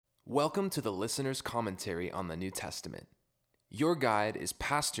Welcome to the Listener's Commentary on the New Testament. Your guide is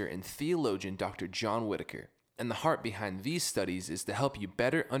pastor and theologian Dr. John Whitaker, and the heart behind these studies is to help you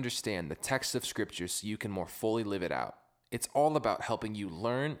better understand the text of Scripture so you can more fully live it out. It's all about helping you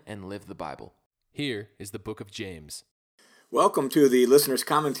learn and live the Bible. Here is the book of James. Welcome to the Listener's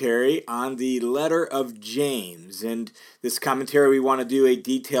Commentary on the letter of James. And this commentary, we want to do a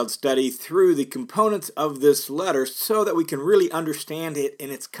detailed study through the components of this letter so that we can really understand it in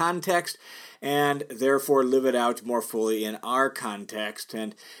its context and therefore live it out more fully in our context.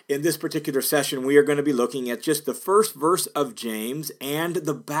 And in this particular session, we are going to be looking at just the first verse of James and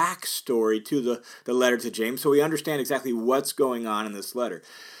the backstory to the letter to James so we understand exactly what's going on in this letter.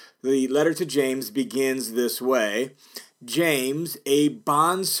 The letter to James begins this way: James, a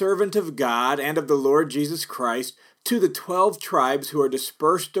bondservant of God and of the Lord Jesus Christ, to the 12 tribes who are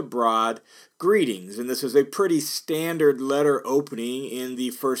dispersed abroad, greetings. And this is a pretty standard letter opening in the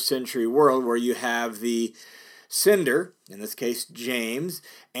first century world, where you have the sender, in this case James,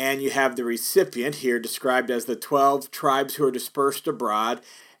 and you have the recipient here described as the 12 tribes who are dispersed abroad,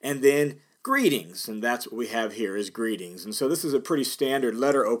 and then greetings, and that's what we have here is greetings. And so this is a pretty standard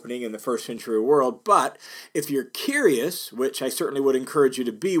letter opening in the first century world, but if you're curious, which I certainly would encourage you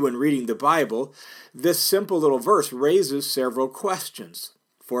to be when reading the Bible, this simple little verse raises several questions.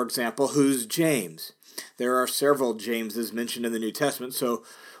 For example, who's James? There are several Jameses mentioned in the New Testament, so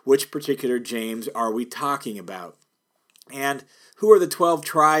which particular James are we talking about? And who are the 12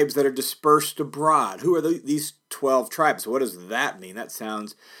 tribes that are dispersed abroad? Who are these 12 tribes? What does that mean? That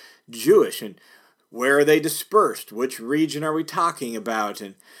sounds Jewish. And where are they dispersed? Which region are we talking about?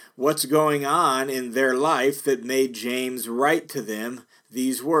 And what's going on in their life that made James write to them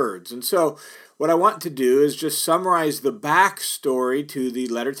these words? And so what I want to do is just summarize the backstory to the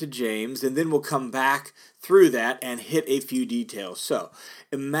letter to James, and then we'll come back through that and hit a few details. So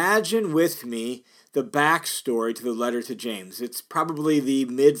imagine with me the backstory to the letter to James. It's probably the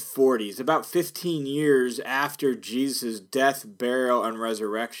mid-40s, about 15 years after Jesus' death, burial, and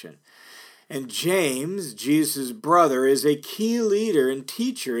resurrection. And James, Jesus' brother, is a key leader and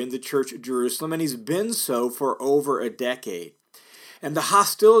teacher in the church at Jerusalem, and he's been so for over a decade. And the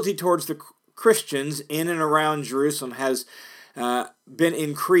hostility towards the Christians in and around Jerusalem has been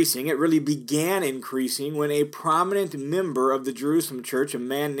increasing. It really began increasing when a prominent member of the Jerusalem church, a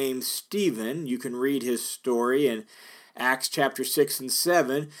man named Stephen, you can read his story in Acts chapter 6 and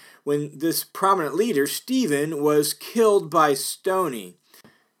 7, when this prominent leader, Stephen, was killed by stoning.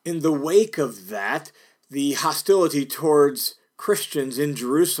 In the wake of that, the hostility towards Christians in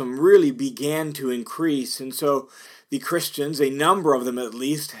Jerusalem really began to increase, and so the Christians, a number of them at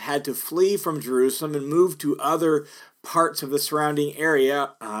least, had to flee from Jerusalem and move to other parts of the surrounding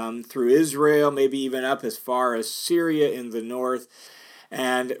area, through Israel, maybe even up as far as Syria in the north,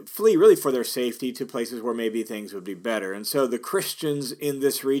 and flee really for their safety to places where maybe things would be better. And so the Christians in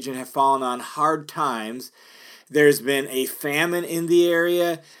this region have fallen on hard times. There's been a famine in the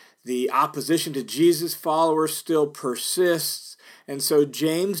area. The opposition to Jesus' followers still persists. And so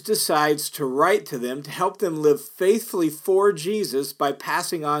James decides to write to them to help them live faithfully for Jesus by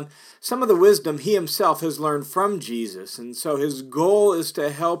passing on some of the wisdom he himself has learned from Jesus. And so his goal is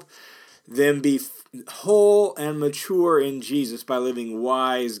to help them be whole and mature in Jesus by living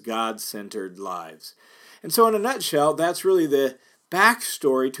wise, God-centered lives. And so in a nutshell, that's really the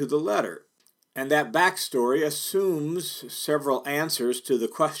backstory to the letter. And that backstory assumes several answers to the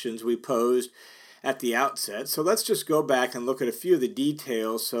questions we posed at the outset. So let's just go back and look at a few of the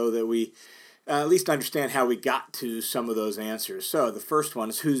details so that we at least understand how we got to some of those answers. So the first one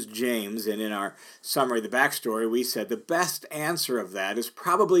is who's James? And in our summary, the backstory, we said the best answer of that is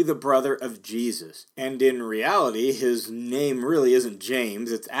probably the brother of Jesus. And in reality, his name really isn't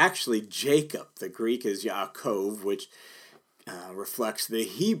James. It's actually Jacob. The Greek is Yaakov, which reflects the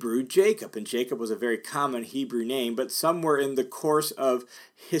Hebrew Jacob, and Jacob was a very common Hebrew name, but somewhere in the course of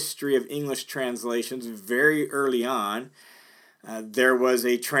history of English translations, very early on, there was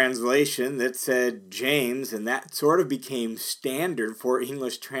a translation that said James, and that sort of became standard for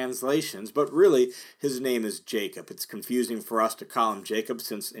English translations, but really his name is Jacob. It's confusing for us to call him Jacob,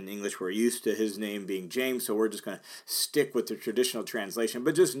 since in English we're used to his name being James, so we're just going to stick with the traditional translation.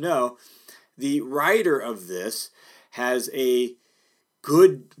 But just know, the writer of this has a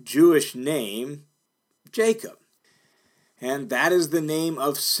good Jewish name, Jacob. And that is the name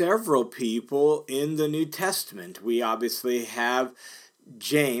of several people in the New Testament. We obviously have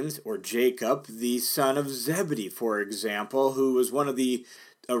James, or Jacob, the son of Zebedee, for example, who was one of the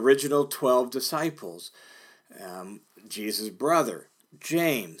original 12 disciples. Jesus' brother,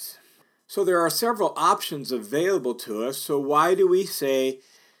 James. So there are several options available to us. So why do we say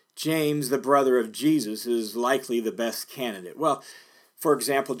James, the brother of Jesus, is likely the best candidate? Well, for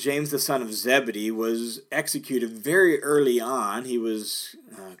example, James, the son of Zebedee, was executed very early on. He was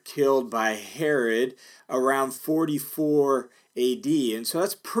killed by Herod around 44 AD, and so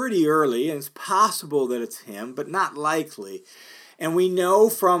that's pretty early, and it's possible that it's him, but not likely. And we know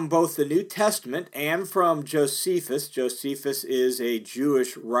from both the New Testament and from Josephus is a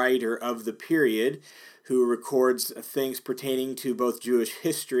Jewish writer of the period who records things pertaining to both Jewish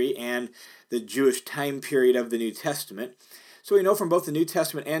history and the Jewish time period of the New Testament. So we know from both the New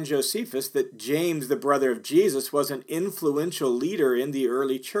Testament and Josephus that James, the brother of Jesus, was an influential leader in the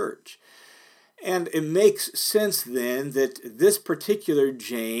early church. And it makes sense then that this particular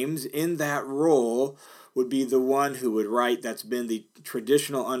James, in that role, would be the one who would write. That's been the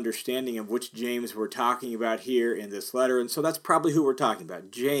traditional understanding of which James we're talking about here in this letter. And so that's probably who we're talking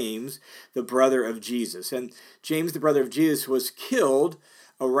about, James, the brother of Jesus. And James, the brother of Jesus, was killed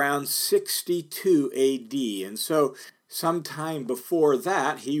around 62 AD. And so sometime before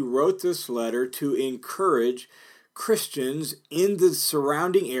that, he wrote this letter to encourage Christians in the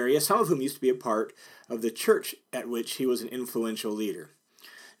surrounding area, some of whom used to be a part of the church at which he was an influential leader.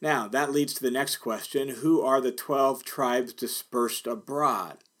 Now, that leads to the next question: who are the 12 tribes dispersed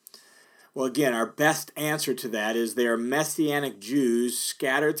abroad? Well, again, our best answer to that is they are Messianic Jews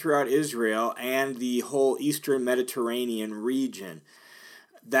scattered throughout Israel and the whole Eastern Mediterranean region.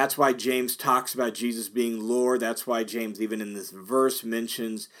 That's why James talks about Jesus being Lord. That's why James, even in this verse,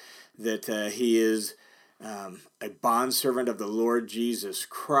 mentions that he is a bondservant of the Lord Jesus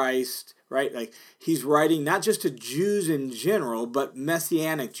Christ, right? Like, he's writing not just to Jews in general, but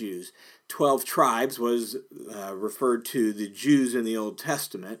Messianic Jews. 12 tribes was referred to the Jews in the Old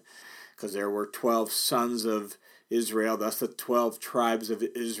Testament, because there were 12 sons of Israel, thus the 12 tribes of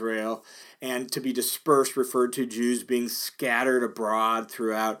Israel, and to be dispersed referred to Jews being scattered abroad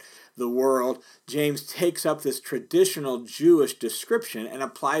throughout the world. James takes up this traditional Jewish description and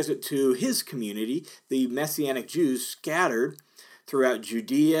applies it to his community, the Messianic Jews scattered throughout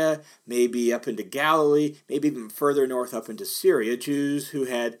Judea, maybe up into Galilee, maybe even further north up into Syria, Jews who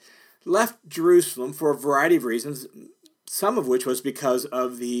had left Jerusalem for a variety of reasons, some of which was because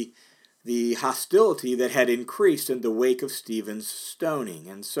of the hostility that had increased in the wake of Stephen's stoning.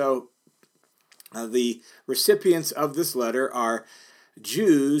 And so the recipients of this letter are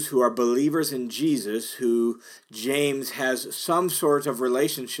Jews who are believers in Jesus, who James has some sort of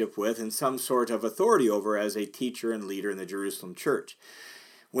relationship with and some sort of authority over as a teacher and leader in the Jerusalem church.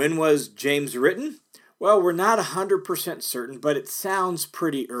 When was James written? Well, we're not 100% certain, but it sounds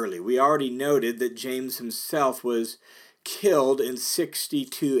pretty early. We already noted that James himself was killed in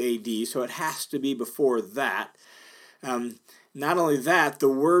 62 AD, so it has to be before that. Not only that, the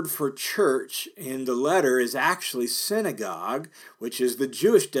word for church in the letter is actually synagogue, which is the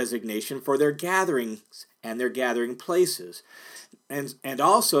Jewish designation for their gatherings and their gathering places. And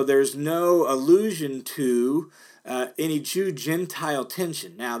also, there's no allusion to any Jew-Gentile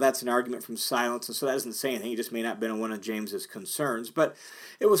tension. Now, that's an argument from silence, and so that doesn't say anything. It just may not have been one of James's concerns. But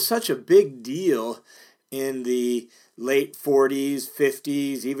it was such a big deal in the late 40s,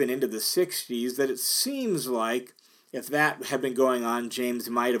 50s, even into the 60s, that it seems like if that had been going on, James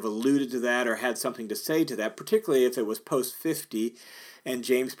might have alluded to that or had something to say to that, particularly if it was post-50, and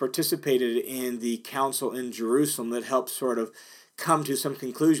James participated in the council in Jerusalem that helped sort of come to some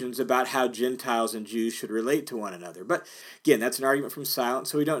conclusions about how Gentiles and Jews should relate to one another. But again, that's an argument from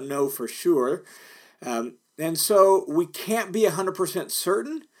silence, so we don't know for sure. And so we can't be 100%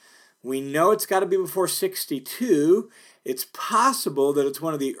 certain. We know it's got to be before 62. It's possible that it's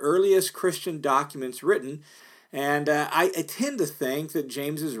one of the earliest Christian documents written. And I tend to think that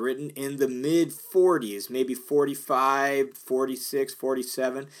James is written in the mid-40s, maybe 45, 46,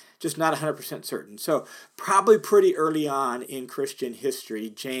 47, just not 100% certain. So probably pretty early on in Christian history,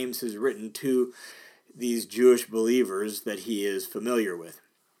 James has written to these Jewish believers that he is familiar with.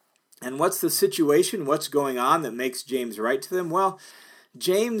 And what's the situation? What's going on that makes James write to them? Well,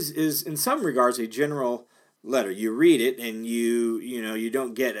 James is, in some regards, a general letter. You read it and you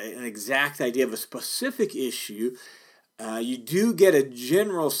don't get an exact idea of a specific issue. You do get a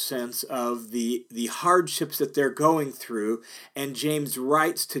general sense of the hardships that they're going through, and James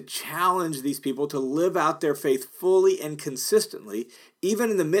writes to challenge these people to live out their faith fully and consistently,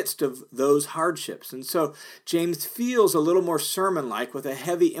 even in the midst of those hardships. And so James feels a little more sermon-like, with a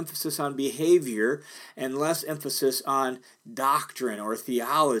heavy emphasis on behavior and less emphasis on doctrine or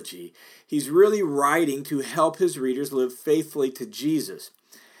theology. He's really writing to help his readers live faithfully to Jesus.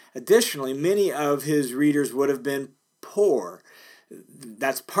 Additionally, many of his readers would have been poor.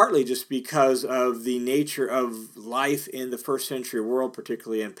 That's partly just because of the nature of life in the first century world,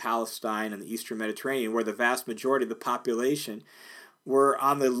 particularly in Palestine and the Eastern Mediterranean, where the vast majority of the population were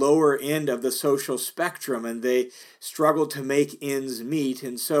on the lower end of the social spectrum, and they struggled to make ends meet.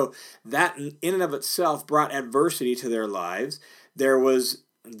 And so that in and of itself brought adversity to their lives. There was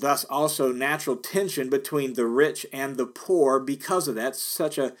thus also natural tension between the rich and the poor because of that.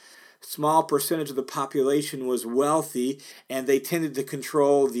 Such a small percentage of the population was wealthy, and they tended to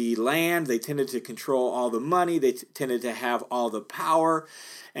control the land, they tended to control all the money, they tended to have all the power,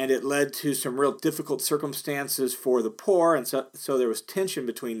 and it led to some real difficult circumstances for the poor, and so there was tension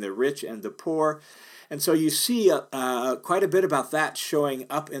between the rich and the poor. And so you see quite a bit about that showing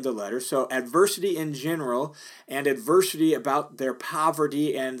up in the letter. So adversity in general and adversity about their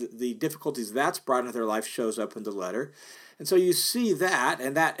poverty and the difficulties that's brought into their life shows up in the letter. And so you see that,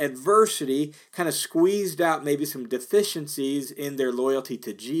 and that adversity kind of squeezed out maybe some deficiencies in their loyalty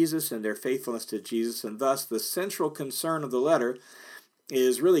to Jesus and their faithfulness to Jesus. And thus the central concern of the letter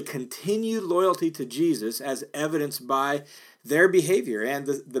is really continued loyalty to Jesus as evidenced by their behavior. And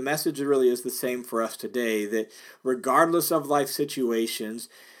the message really is the same for us today, that regardless of life situations,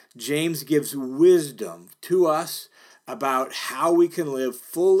 James gives wisdom to us about how we can live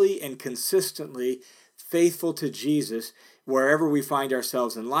fully and consistently faithful to Jesus wherever we find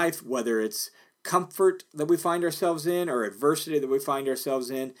ourselves in life, whether it's comfort that we find ourselves in or adversity that we find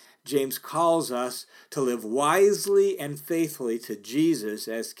ourselves in. James calls us to live wisely and faithfully to Jesus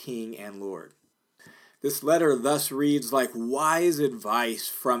as King and Lord. This letter thus reads like wise advice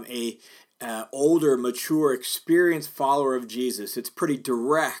from a older, mature, experienced follower of Jesus. It's pretty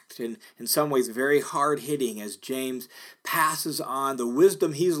direct and in some ways very hard-hitting as James passes on the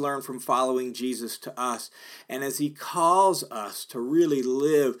wisdom he's learned from following Jesus to us, and as he calls us to really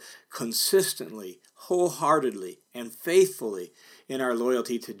live consistently, wholeheartedly, and faithfully in our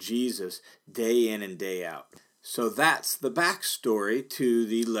loyalty to Jesus day in and day out. So that's the backstory to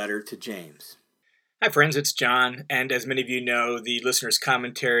the letter to James. Hi friends, it's John, and as many of you know, the Listener's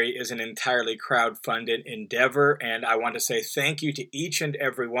Commentary is an entirely crowd-funded endeavor, and I want to say thank you to each and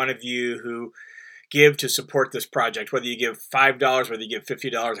every one of you who give to support this project. Whether you give $5, whether you give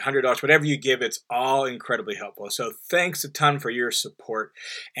 $50, $100, whatever you give, it's all incredibly helpful. So thanks a ton for your support.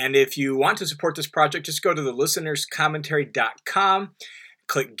 And if you want to support this project, just go to the listenerscommentary.com,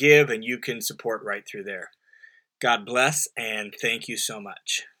 click Give, and you can support right through there. God bless, and thank you so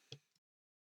much.